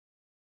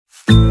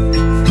Hello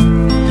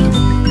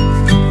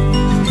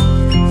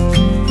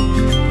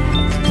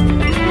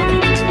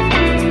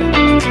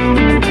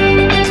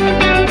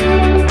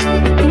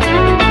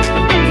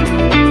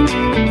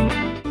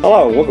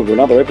and welcome to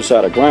another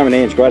episode of Graham and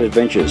Ann's Great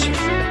Adventures.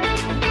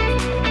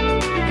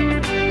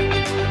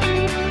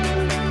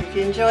 If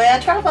you enjoy our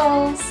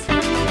travels,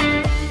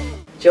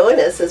 join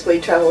us as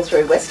we travel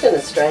through Western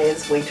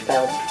Australia's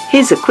Wheatbelt.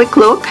 Here's a quick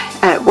look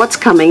at what's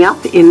coming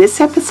up in this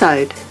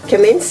episode.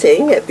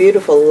 Commencing at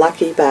beautiful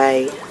Lucky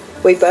Bay,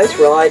 we both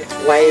ride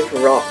Wave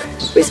Rock.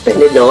 We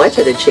spend a night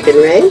at a chicken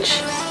ranch.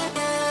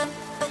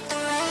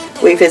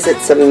 We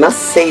visit some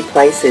must-see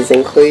places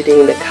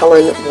including the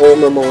Cullen War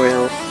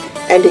Memorial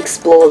and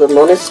explore the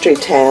monastery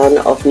town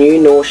of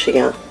New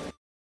Norcia.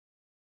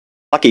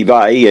 Lucky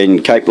Bay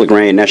in Cape Le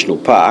Grand National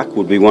Park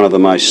would be one of the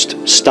most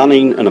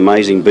stunning and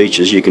amazing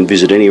beaches you can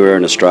visit anywhere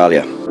in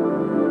Australia.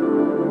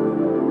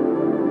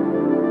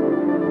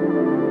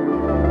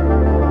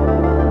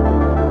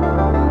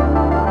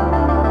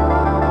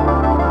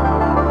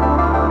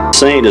 The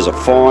sand is a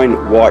fine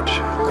white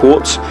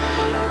quartz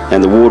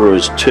and the water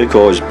is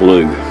turquoise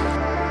blue.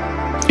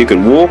 You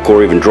can walk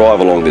or even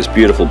drive along this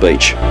beautiful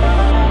beach.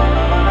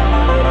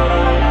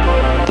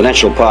 The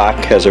National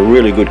Park has a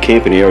really good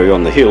camping area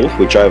on the hill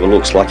which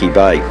overlooks Lucky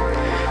Bay.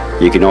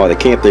 You can either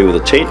camp there with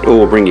a tent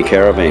or bring your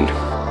caravan.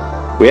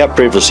 We have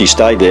previously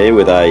stayed there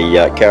with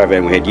a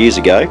caravan we had years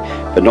ago,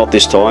 but not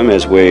this time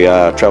as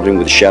we're travelling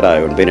with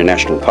Shadow, and being a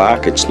national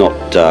park it's not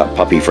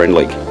puppy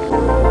friendly.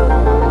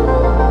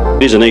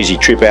 It is an easy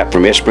trip out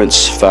from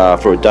Esperance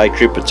for a day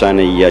trip. It's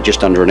only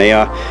just under an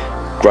hour.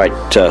 Great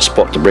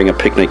spot to bring a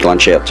picnic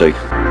lunch out to.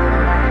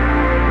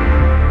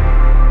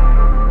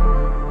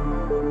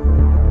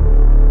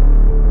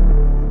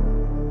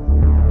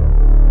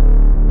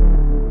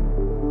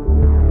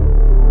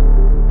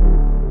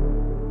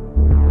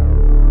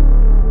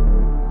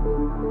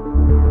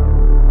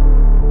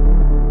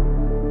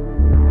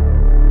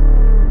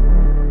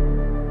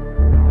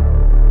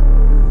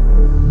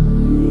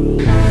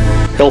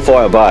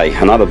 Hellfire Bay,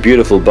 another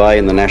beautiful bay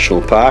in the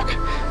National Park,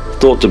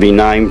 thought to be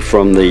named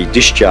from the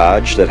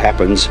discharge that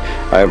happens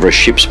over a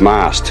ship's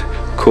mast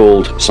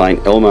called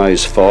St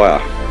Elmo's Fire.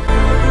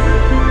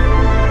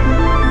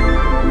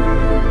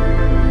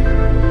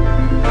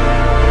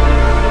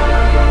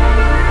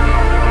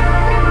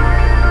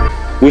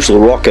 Whistle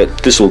Rock at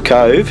Thistle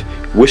Cove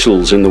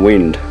whistles in the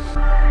wind.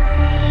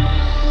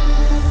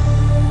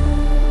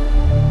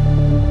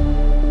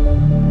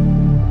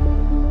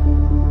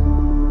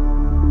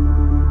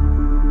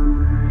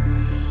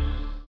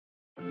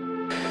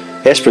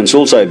 Esperance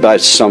also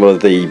boasts some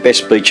of the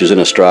best beaches in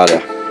Australia.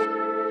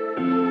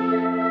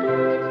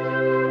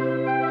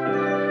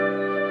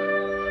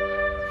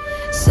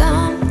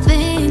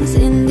 Something's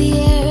in the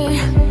air.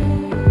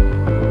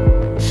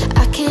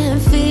 I can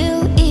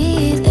feel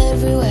it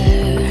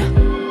everywhere.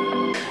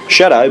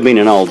 Shadow, being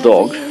an old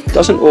dog,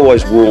 doesn't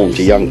always warm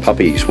to young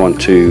puppies want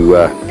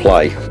to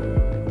play.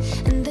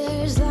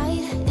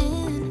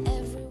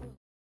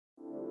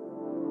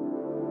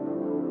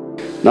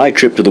 No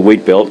trip to the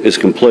Wheatbelt is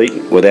complete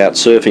without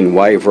surfing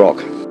Wave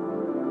Rock.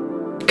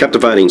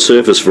 Captivating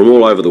surfers from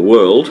all over the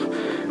world,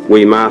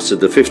 we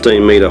mastered the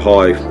 15 metre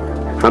high,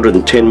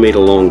 110 metre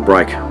long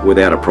break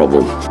without a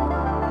problem.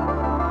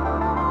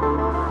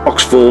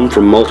 Rocks formed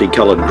from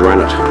multicoloured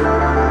granite.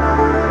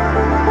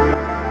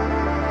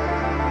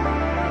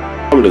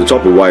 Coming to the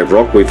top of Wave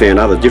Rock, we found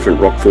other different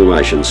rock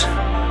formations.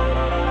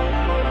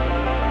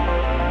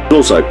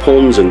 Also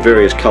ponds and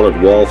various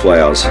coloured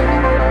wildflowers,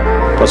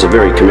 plus a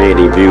very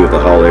commanding view of the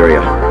whole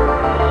area.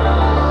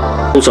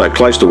 Also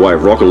close to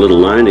Wave Rock, a little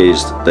known,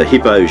 is the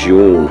Hippo's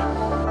Yawn.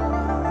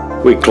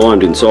 We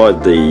climbed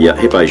inside the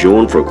Hippo's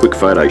Yawn for a quick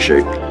photo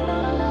shoot.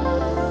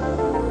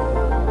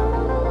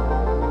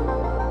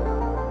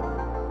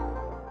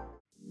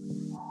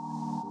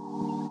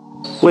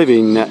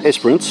 Leaving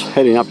Esperance,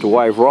 heading up to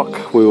Wave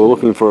Rock, we were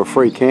looking for a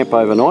free camp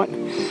overnight,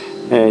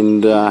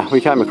 and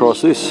we came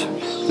across this,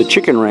 the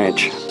chicken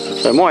ranch.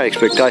 So my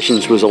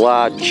expectations was a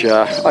large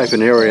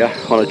open area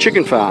on a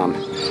chicken farm.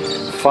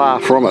 Far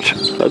from it.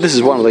 So this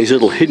is one of these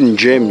little hidden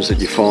gems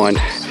that you find.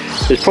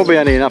 There's probably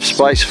only enough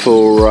space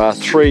for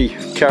 3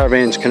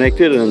 caravans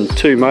connected and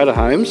 2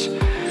 motorhomes,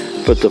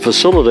 but the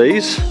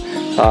facilities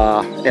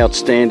are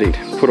outstanding,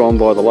 put on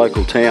by the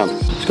local town.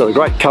 It's got a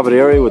great covered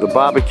area with a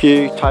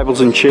barbecue,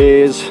 tables and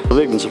chairs. We've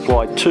even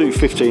supplied 2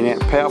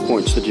 15-amp power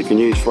points that you can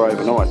use for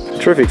overnight.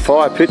 Terrific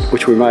fire pit,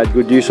 which we made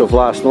good use of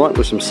last night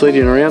with some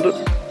seating around it.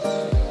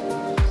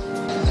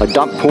 A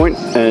dump point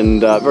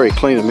and very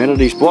clean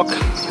amenities block,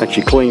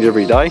 actually cleaned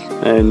every day.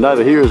 And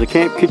over here is a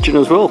camp kitchen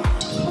as well.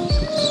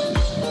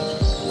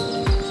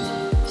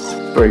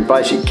 Very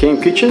basic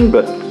camp kitchen,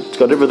 but it's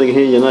got everything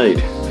here you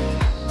need.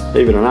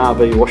 Even an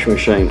RV washing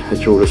machine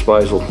at your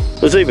disposal.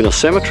 There's even a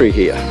cemetery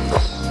here.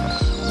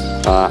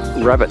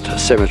 Rabbit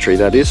cemetery,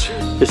 that is.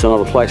 Just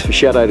another place for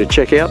Shadow to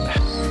check out.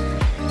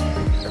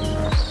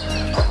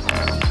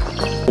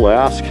 All I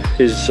ask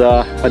is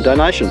a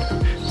donation,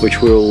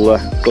 which we'll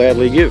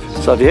gladly give.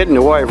 So if you're heading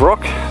to Wave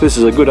Rock, this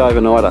is a good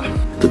overnighter.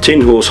 The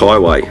 10 Horse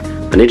Highway,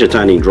 An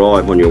entertaining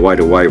drive on your way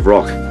to Wave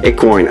Rock.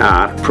 Equine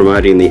art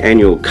promoting the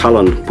annual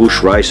Cullen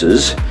Bush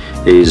Races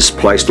is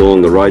placed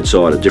along the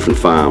roadside at different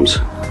farms.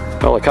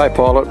 Well, the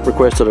co-pilot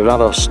requested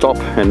another stop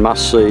and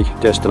must-see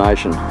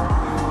destination,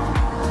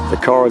 the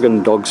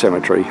Corrigan Dog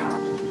Cemetery.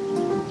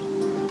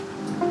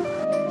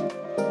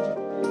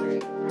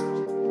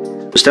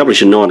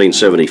 Established in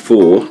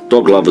 1974,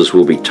 dog lovers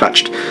will be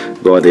touched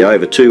by the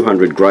over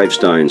 200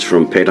 gravestones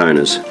from pet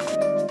owners.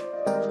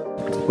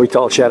 We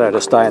told Shadow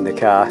to stay in the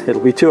car.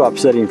 It'll be too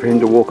upsetting for him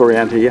to walk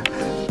around here.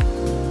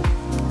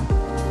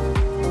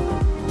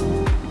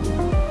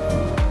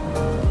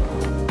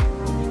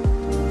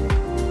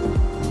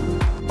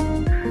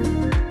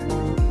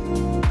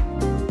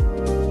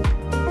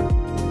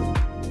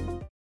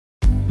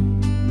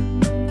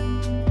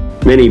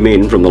 Many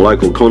men from the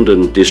local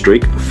Condon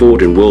district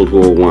fought in World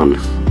War I.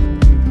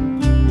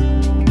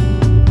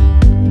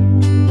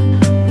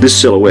 This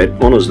silhouette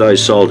honours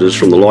those soldiers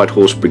from the Light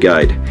Horse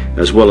Brigade,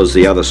 as well as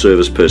the other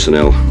service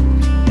personnel.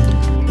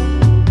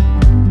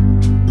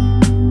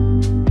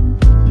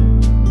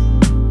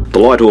 The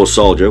Light Horse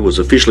Soldier was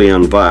officially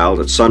unveiled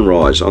at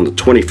sunrise on the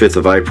 25th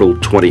of April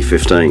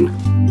 2015.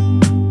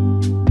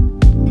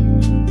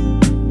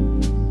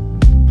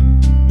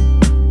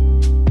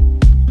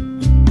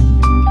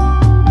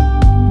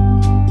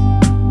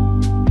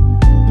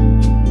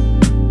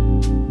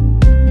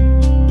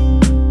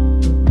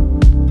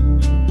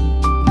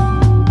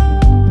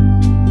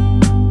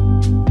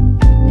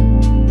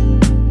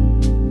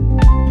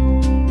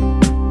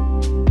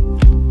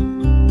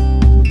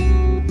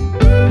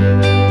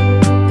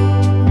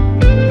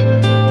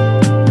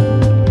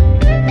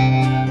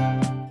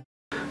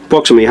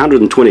 Approximately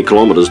 120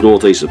 kilometres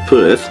northeast of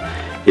Perth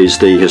is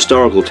the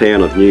historical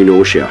town of New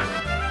Norcia.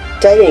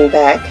 Dating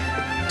back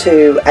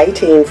to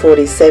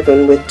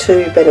 1847 with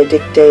two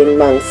Benedictine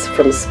monks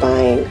from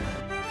Spain.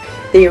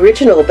 The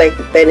original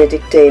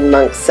Benedictine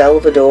monk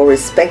Salvador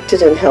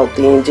respected and helped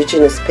the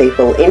indigenous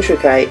people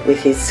integrate with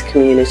his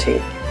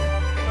community.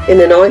 In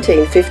the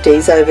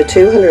 1950s, over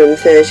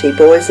 230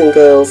 boys and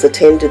girls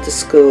attended the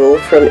school,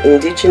 from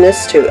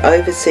indigenous to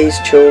overseas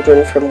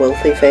children from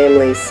wealthy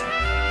families.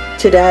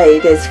 Today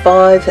there's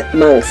 5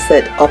 monks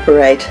that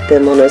operate the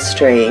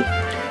monastery.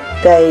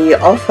 They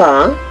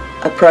offer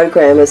a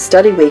program of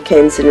study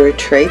weekends and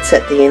retreats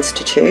at the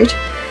Institute,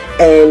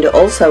 and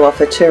also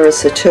offer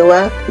tourists a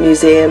tour,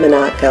 museum and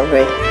art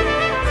gallery.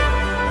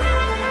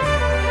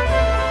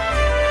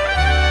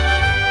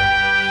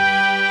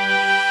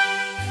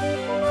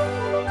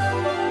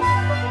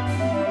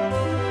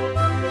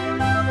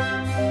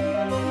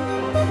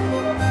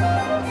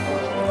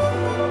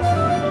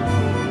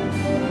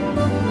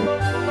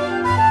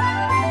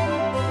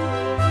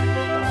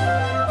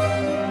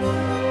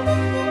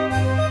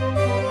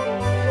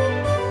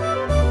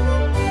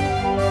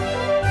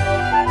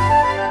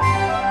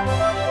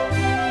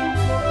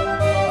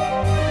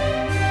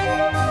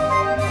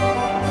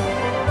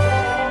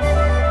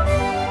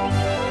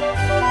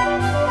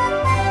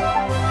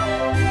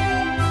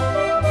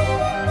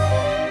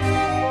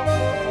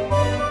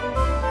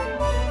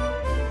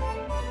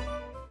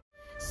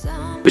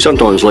 We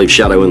sometimes leave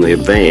Shadow in the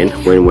van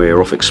when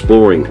we're off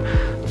exploring.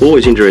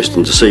 Always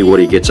interesting to see what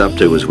he gets up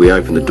to as we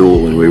open the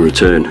door when we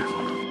return.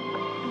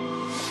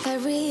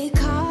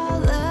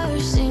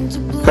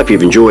 Hope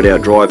you've enjoyed our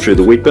drive through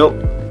the Wheatbelt.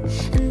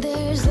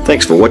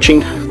 Thanks for watching.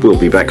 We'll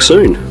be back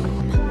soon.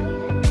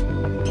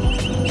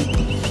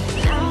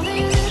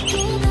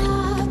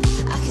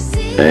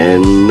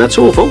 And that's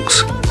all,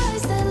 folks.